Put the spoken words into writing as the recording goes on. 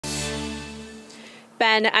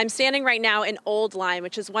Ben, I'm standing right now in Old Lyme,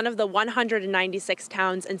 which is one of the 196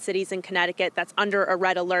 towns and cities in Connecticut that's under a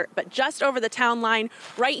red alert. But just over the town line,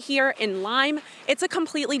 right here in Lyme, it's a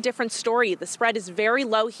completely different story. The spread is very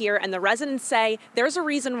low here, and the residents say there's a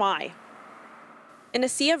reason why. In a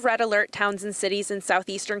sea of red alert towns and cities in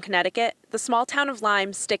southeastern Connecticut, the small town of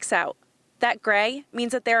Lyme sticks out. That gray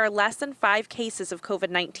means that there are less than 5 cases of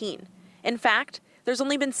COVID-19. In fact, there's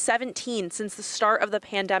only been 17 since the start of the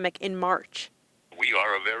pandemic in March. We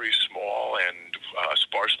are a very small and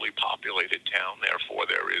sparsely populated town, therefore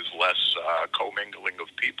there is less commingling of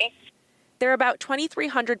people. There are about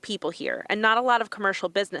 2,300 people here and not a lot of commercial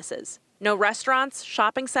businesses. No restaurants,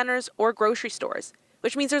 shopping centers, or grocery stores,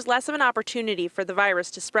 which means there's less of an opportunity for the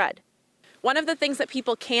virus to spread. One of the things that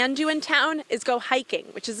people can do in town is go hiking,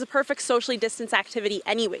 which is the perfect socially distanced activity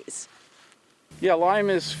anyways. Yeah,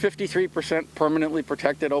 Lyme is 53% permanently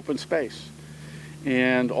protected open space.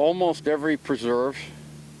 And almost every preserve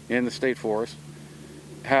in the state forest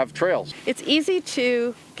have trails. It's easy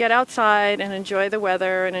to get outside and enjoy the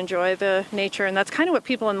weather and enjoy the nature, and that's kind of what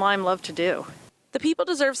people in Lyme love to do. The people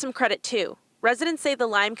deserve some credit too. Residents say the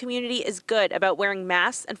Lyme community is good about wearing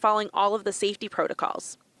masks and following all of the safety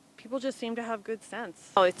protocols. People just seem to have good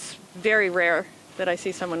sense. Oh, it's very rare that I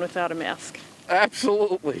see someone without a mask.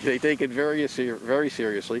 Absolutely. They take it very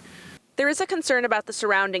seriously. There is a concern about the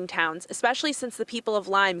surrounding towns, especially since the people of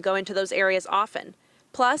Lyme go into those areas often.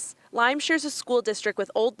 Plus, Lyme shares a school district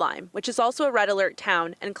with Old Lyme, which is also a red alert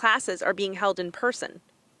town, and classes are being held in person.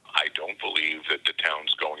 I don't believe that the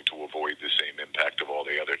town's going to avoid the same impact of all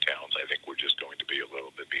the other towns. I think we're just going to be a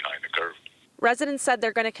little bit behind the curve. Residents said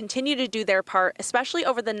they're going to continue to do their part, especially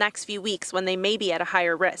over the next few weeks when they may be at a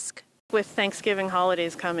higher risk. With Thanksgiving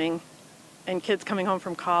holidays coming and kids coming home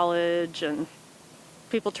from college and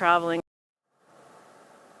people traveling.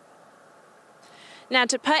 Now,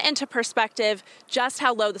 to put into perspective just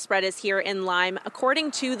how low the spread is here in Lyme,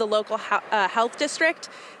 according to the local health district,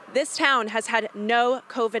 this town has had no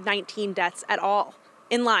COVID-19 deaths at all.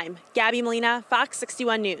 In Lyme, Gabby Molina, Fox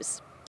 61 News.